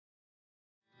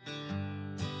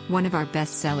one of our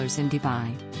best sellers in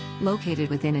Dubai. Located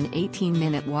within an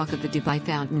 18-minute walk of the Dubai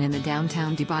Fountain in the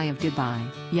downtown Dubai of Dubai,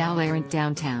 Yallarent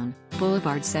Downtown,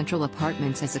 Boulevard Central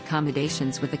Apartments has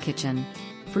accommodations with a kitchen.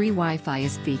 Free Wi-Fi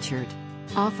is featured.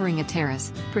 Offering a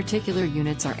terrace, particular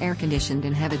units are air-conditioned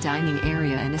and have a dining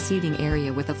area and a seating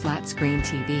area with a flat-screen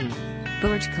TV.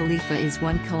 Burj Khalifa is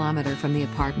 1 kilometer from the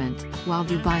apartment, while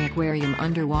Dubai Aquarium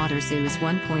Underwater Zoo is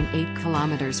 1.8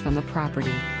 kilometers from the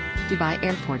property. Dubai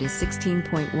Airport is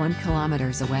 16.1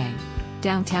 kilometers away.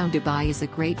 Downtown Dubai is a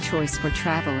great choice for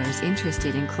travelers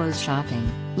interested in clothes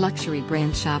shopping, luxury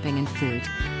brand shopping and food.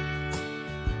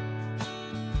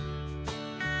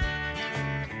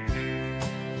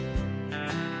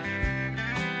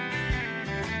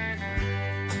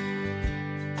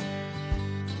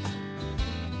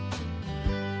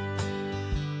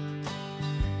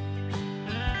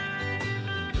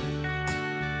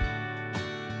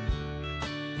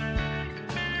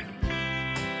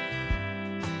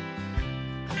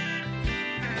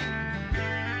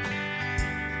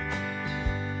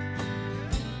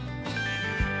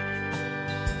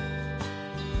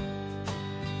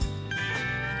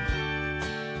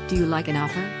 Do you like an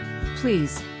offer?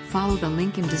 Please, follow the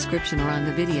link in description or on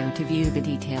the video to view the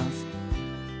details.